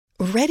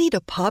Ready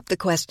to pop the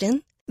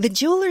question? The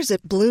jewelers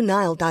at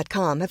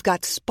BlueNile.com have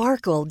got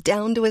sparkle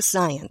down to a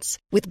science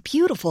with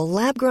beautiful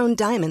lab-grown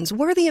diamonds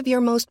worthy of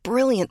your most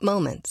brilliant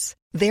moments.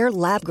 Their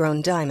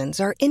lab-grown diamonds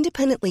are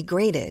independently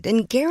graded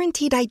and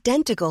guaranteed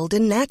identical to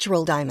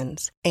natural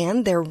diamonds,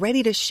 and they're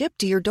ready to ship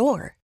to your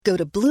door. Go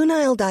to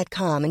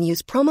BlueNile.com and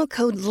use promo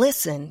code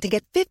LISTEN to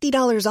get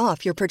 $50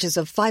 off your purchase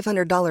of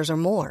 $500 or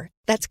more.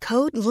 That's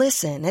code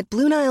LISTEN at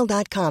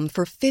BlueNile.com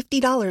for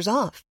 $50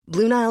 off.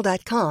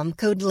 BlueNile.com,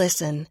 code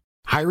LISTEN.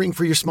 Hiring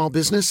for your small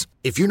business?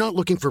 If you're not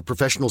looking for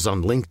professionals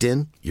on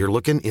LinkedIn, you're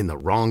looking in the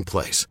wrong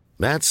place.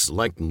 That's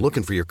like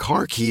looking for your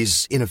car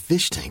keys in a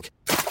fish tank.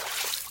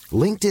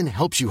 LinkedIn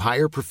helps you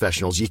hire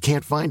professionals you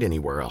can't find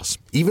anywhere else,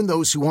 even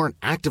those who aren't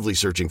actively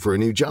searching for a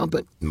new job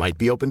but might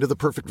be open to the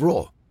perfect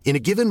role. In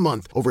a given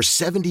month, over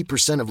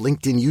 70% of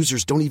LinkedIn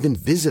users don't even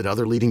visit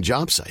other leading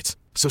job sites.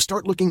 So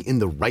start looking in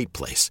the right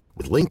place.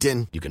 With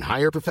LinkedIn, you can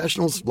hire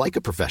professionals like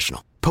a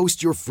professional.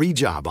 Post your free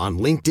job on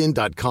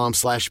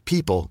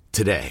linkedin.com/people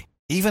today.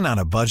 Even on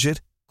a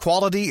budget,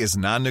 quality is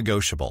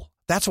non-negotiable.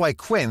 That's why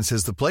Quince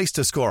is the place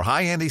to score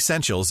high-end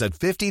essentials at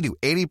 50 to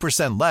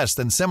 80% less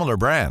than similar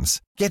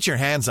brands. Get your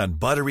hands on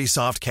buttery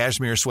soft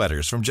cashmere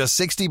sweaters from just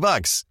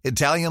 $60,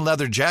 Italian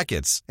leather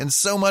jackets, and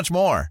so much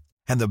more.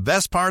 And the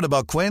best part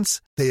about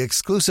Quince, they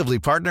exclusively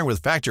partner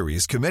with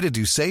factories committed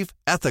to safe,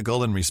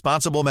 ethical, and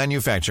responsible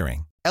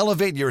manufacturing.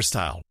 Elevate your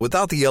style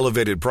without the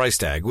elevated price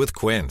tag with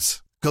Quince.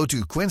 Go to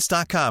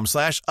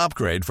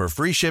quince.com/upgrade for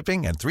free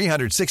shipping and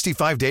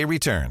 365-day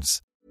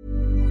returns.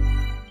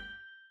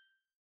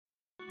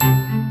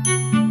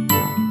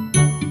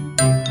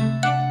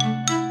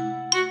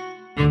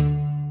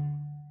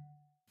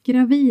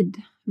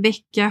 Gravid,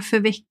 vecka för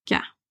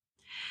vecka.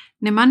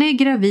 När man är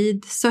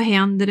gravid så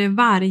händer det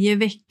varje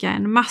vecka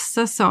en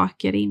massa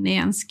saker inne i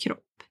ens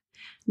kropp.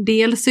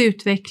 Dels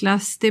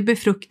utvecklas det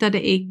befruktade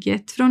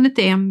ägget från ett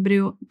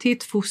embryo till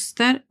ett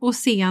foster och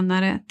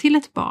senare till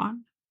ett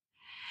barn.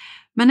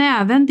 Men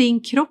även din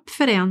kropp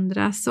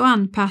förändras och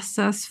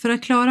anpassas för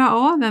att klara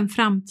av en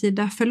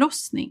framtida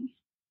förlossning.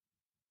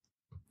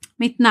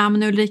 Mitt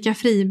namn är Ulrika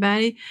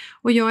Friberg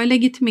och jag är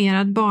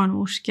legitimerad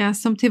barnmorska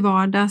som till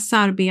vardags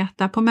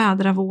arbetar på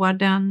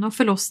mödravården och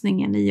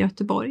förlossningen i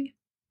Göteborg.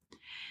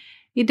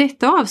 I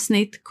detta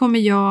avsnitt kommer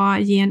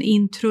jag ge en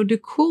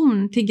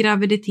introduktion till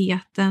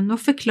graviditeten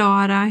och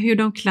förklara hur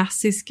de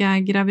klassiska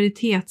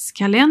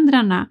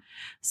graviditetskalendrarna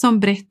som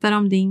berättar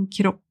om din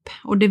kropp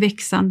och det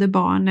växande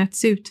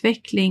barnets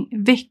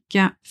utveckling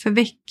vecka för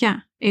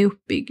vecka är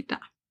uppbyggda.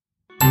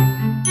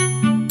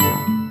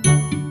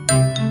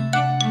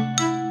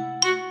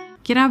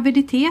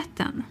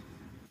 Graviditeten.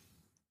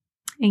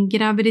 En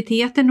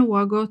graviditet är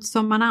något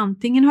som man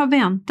antingen har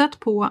väntat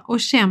på och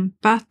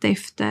kämpat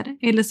efter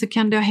eller så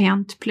kan det ha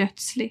hänt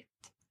plötsligt.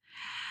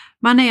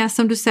 Man är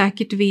som du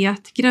säkert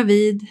vet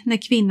gravid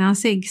när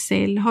kvinnans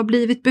äggcell har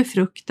blivit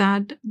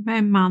befruktad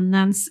med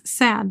mannens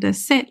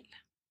sädescell.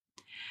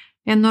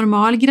 En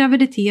normal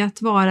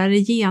graviditet varar i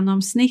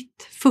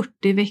genomsnitt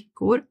 40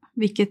 veckor,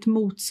 vilket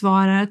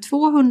motsvarar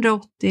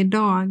 280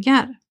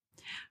 dagar.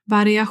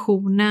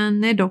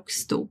 Variationen är dock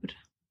stor.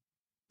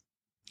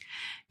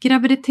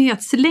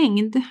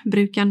 Graviditetslängd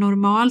brukar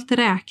normalt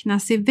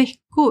räknas i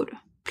veckor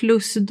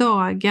plus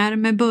dagar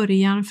med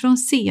början från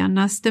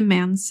senaste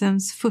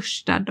mensens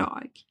första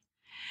dag.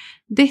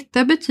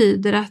 Detta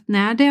betyder att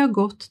när det har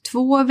gått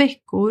 2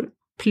 veckor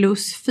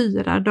plus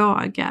 4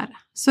 dagar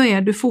så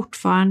är du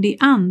fortfarande i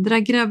andra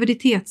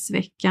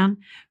graviditetsveckan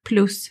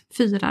plus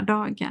 4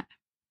 dagar.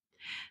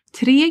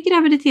 3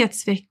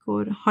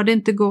 graviditetsveckor har det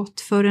inte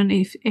gått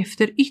förrän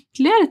efter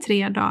ytterligare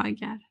 3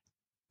 dagar.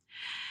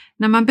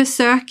 När man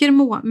besöker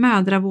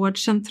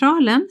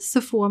mödravårdscentralen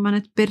så får man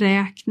ett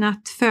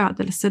beräknat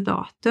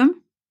födelsedatum.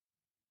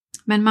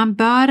 Men man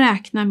bör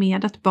räkna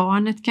med att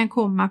barnet kan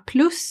komma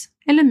plus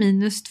eller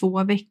minus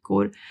 2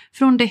 veckor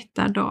från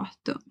detta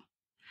datum.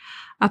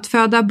 Att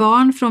föda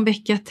barn från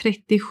vecka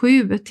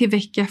 37 till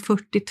vecka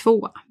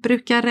 42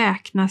 brukar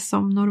räknas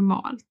som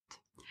normalt.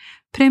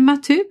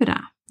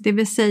 Prematura, det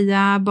vill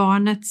säga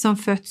barnet som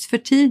fötts för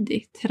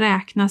tidigt,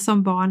 räknas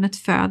som barnet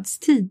föds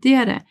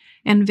tidigare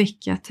än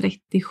vecka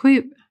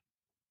 37.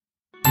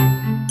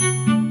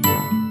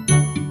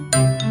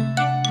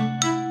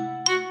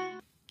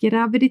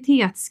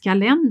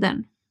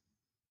 Graviditetskalendern.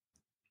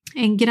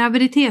 En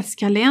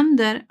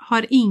graviditetskalender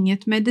har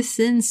inget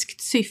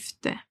medicinskt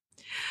syfte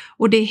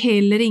och det är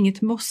heller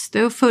inget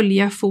måste att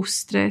följa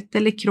fostret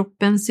eller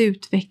kroppens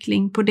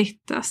utveckling på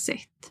detta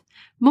sätt.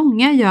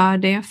 Många gör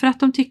det för att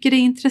de tycker det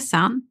är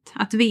intressant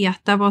att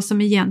veta vad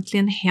som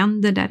egentligen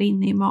händer där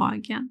inne i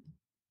magen.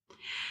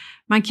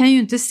 Man kan ju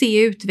inte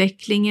se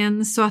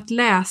utvecklingen så att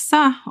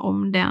läsa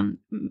om den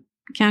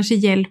kanske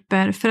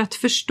hjälper för att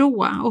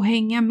förstå och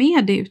hänga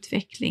med i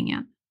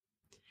utvecklingen.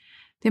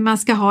 Det man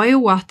ska ha i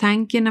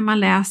åtanke när man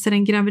läser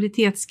en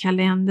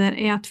graviditetskalender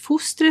är att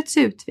fostrets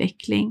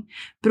utveckling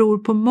beror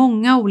på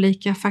många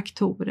olika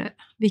faktorer,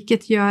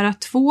 vilket gör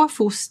att 2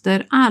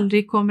 foster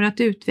aldrig kommer att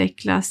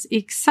utvecklas i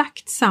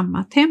exakt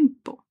samma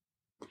tempo.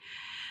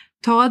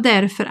 Ta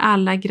därför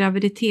alla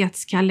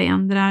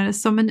graviditetskalendrar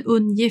som en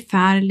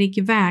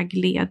ungefärlig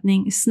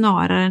vägledning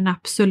snarare än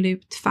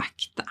absolut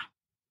fakta.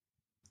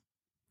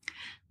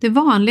 Det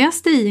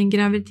vanligaste i en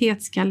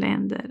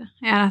graviditetskalender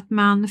är att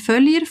man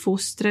följer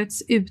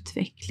fostrets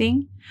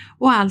utveckling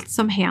och allt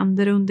som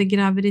händer under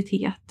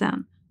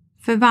graviditeten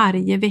för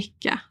varje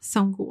vecka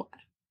som går.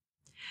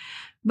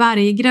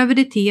 Varje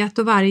graviditet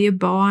och varje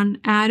barn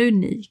är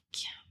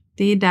unik.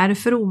 Det är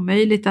därför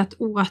omöjligt att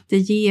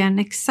återge en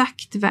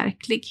exakt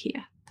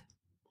verklighet.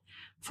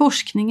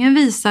 Forskningen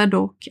visar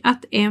dock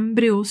att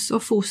embryos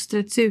och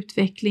fostrets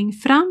utveckling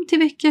fram till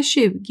vecka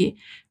 20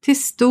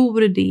 till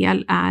stor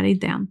del är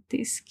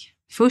identisk.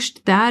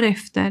 Först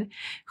därefter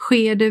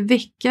sker det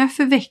vecka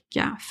för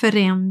vecka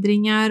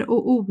förändringar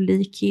och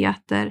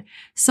olikheter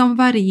som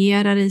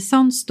varierar i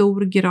sån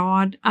stor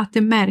grad att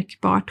det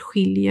märkbart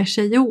skiljer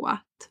sig åt.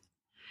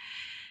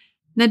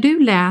 När du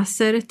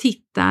läser,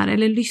 tittar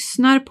eller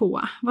lyssnar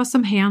på vad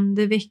som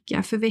händer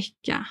vecka för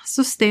vecka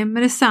så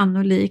stämmer det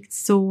sannolikt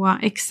så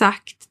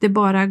exakt det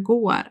bara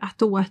går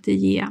att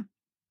återge.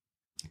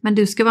 Men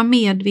du ska vara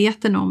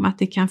medveten om att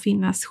det kan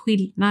finnas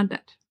skillnader.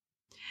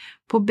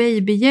 På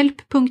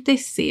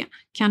babyhjälp.se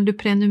kan du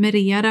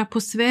prenumerera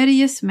på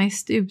Sveriges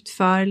mest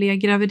utförliga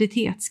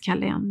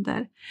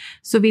graviditetskalender.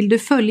 Så vill du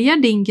följa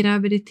din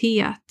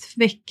graviditet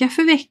vecka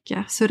för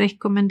vecka så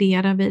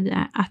rekommenderar vi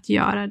dig att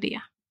göra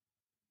det.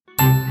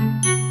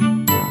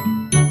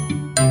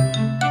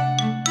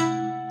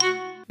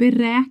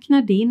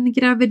 Beräkna din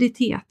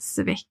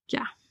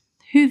graviditetsvecka.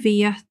 Hur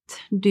vet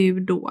du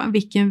då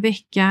vilken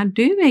vecka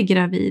du är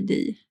gravid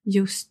i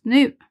just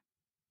nu?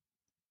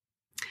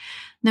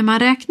 När man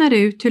räknar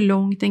ut hur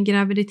långt en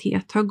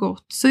graviditet har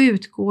gått så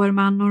utgår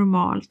man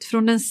normalt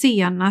från den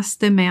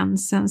senaste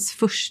mensens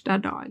första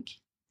dag.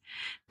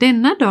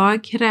 Denna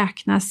dag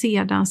räknas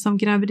sedan som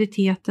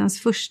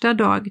graviditetens första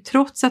dag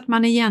trots att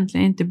man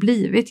egentligen inte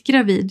blivit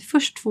gravid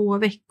först 2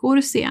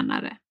 veckor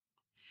senare.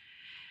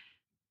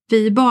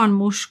 Vi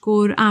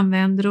barnmorskor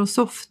använder oss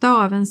ofta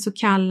av en så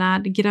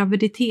kallad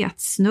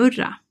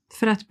graviditetssnurra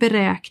för att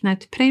beräkna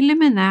ett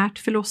preliminärt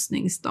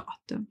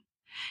förlossningsdatum.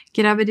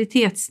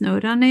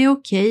 Graviditetssnurran är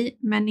okej,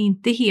 men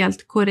inte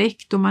helt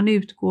korrekt om man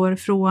utgår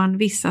från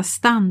vissa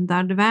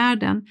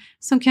standardvärden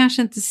som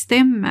kanske inte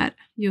stämmer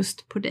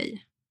just på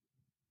dig.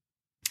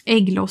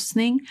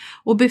 Ägglossning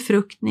och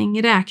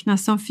befruktning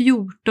räknas som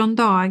 14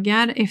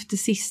 dagar efter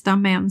sista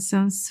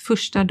mensens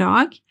första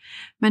dag,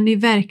 men i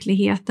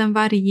verkligheten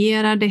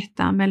varierar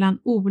detta mellan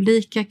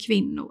olika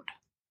kvinnor.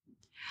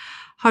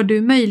 Har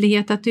du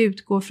möjlighet att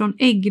utgå från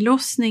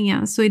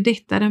ägglossningen så är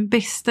detta den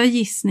bästa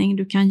gissning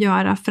du kan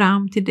göra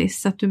fram till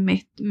dess att du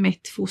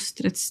mätt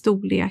fostrets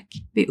storlek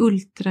vid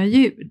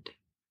ultraljud.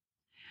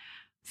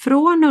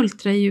 Från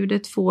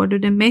ultraljudet får du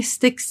det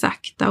mest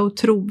exakta och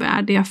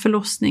trovärdiga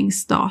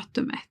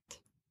förlossningsdatumet.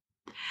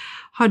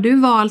 Har du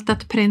valt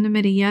att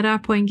prenumerera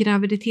på en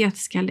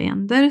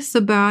graviditetskalender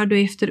så bör du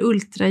efter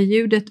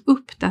ultraljudet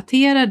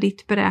uppdatera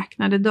ditt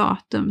beräknade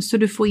datum så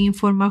du får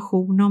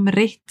information om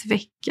rätt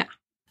vecka.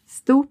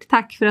 Stort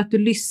tack för att du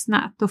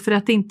lyssnat och för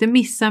att inte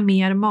missa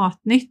mer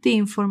matnyttig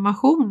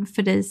information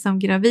för dig som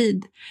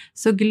gravid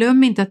så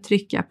glöm inte att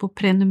trycka på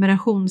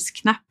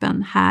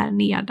prenumerationsknappen här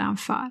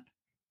nedanför.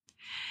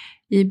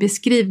 I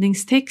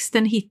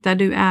beskrivningstexten hittar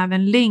du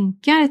även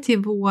länkar till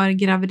vår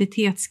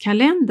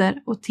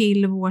graviditetskalender och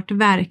till vårt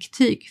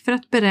verktyg för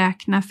att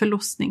beräkna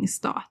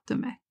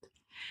förlossningsdatumet.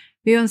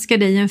 Vi önskar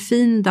dig en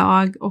fin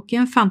dag och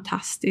en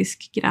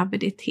fantastisk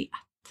graviditet.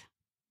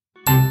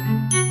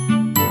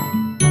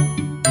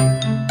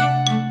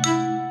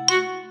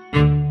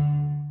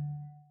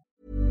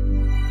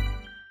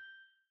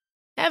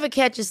 Ever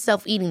catch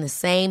yourself eating the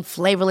same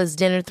flavorless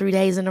dinner 3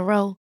 days in a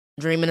row?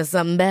 Dreaming of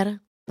something better?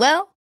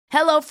 Well,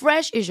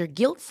 HelloFresh is your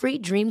guilt-free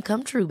dream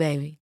come true,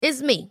 baby.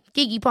 It's me,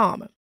 Keke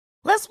Palmer.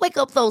 Let's wake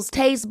up those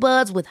taste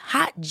buds with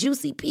hot,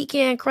 juicy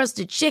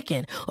pecan-crusted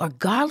chicken or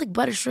garlic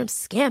butter shrimp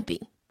scampi.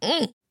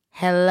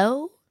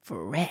 Hello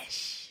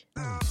Fresh.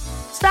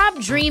 Stop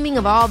dreaming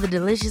of all the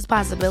delicious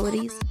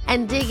possibilities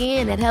and dig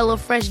in at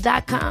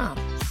HelloFresh.com.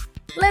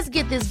 Let's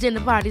get this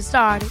dinner party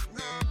started.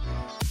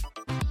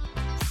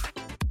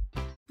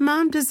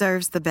 Mom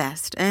deserves the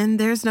best, and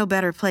there's no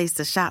better place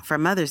to shop for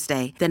Mother's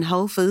Day than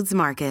Whole Foods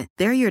Market.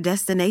 They're your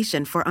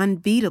destination for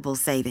unbeatable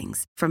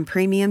savings, from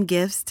premium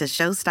gifts to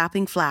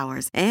show-stopping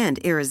flowers and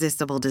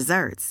irresistible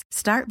desserts.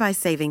 Start by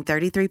saving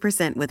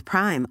 33% with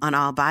Prime on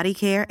all body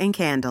care and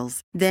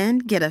candles. Then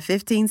get a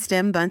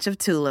 15-stem bunch of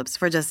tulips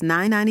for just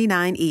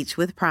 $9.99 each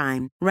with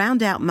Prime.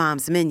 Round out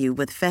Mom's menu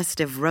with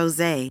festive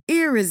rosé,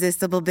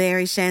 irresistible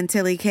berry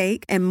chantilly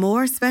cake, and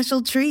more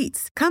special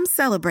treats. Come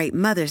celebrate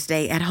Mother's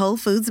Day at Whole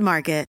Foods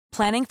Market.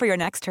 Planning for your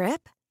next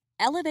trip?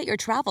 Elevate your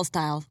travel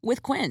style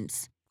with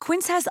Quince.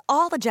 Quince has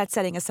all the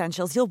jet-setting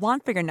essentials you'll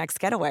want for your next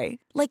getaway,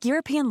 like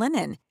European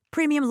linen,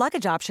 premium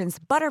luggage options,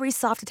 buttery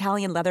soft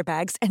Italian leather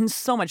bags, and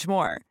so much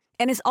more.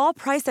 And is all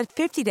priced at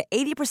 50 to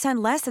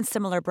 80% less than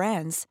similar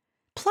brands.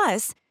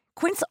 Plus,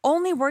 Quince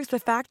only works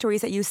with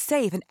factories that use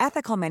safe and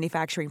ethical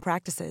manufacturing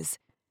practices.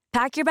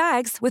 Pack your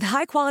bags with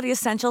high-quality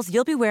essentials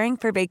you'll be wearing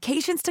for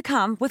vacations to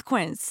come with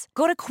Quince.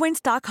 Go to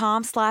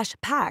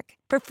quince.com/pack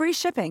for free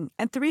shipping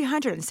and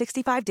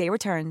 365-day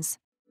returns.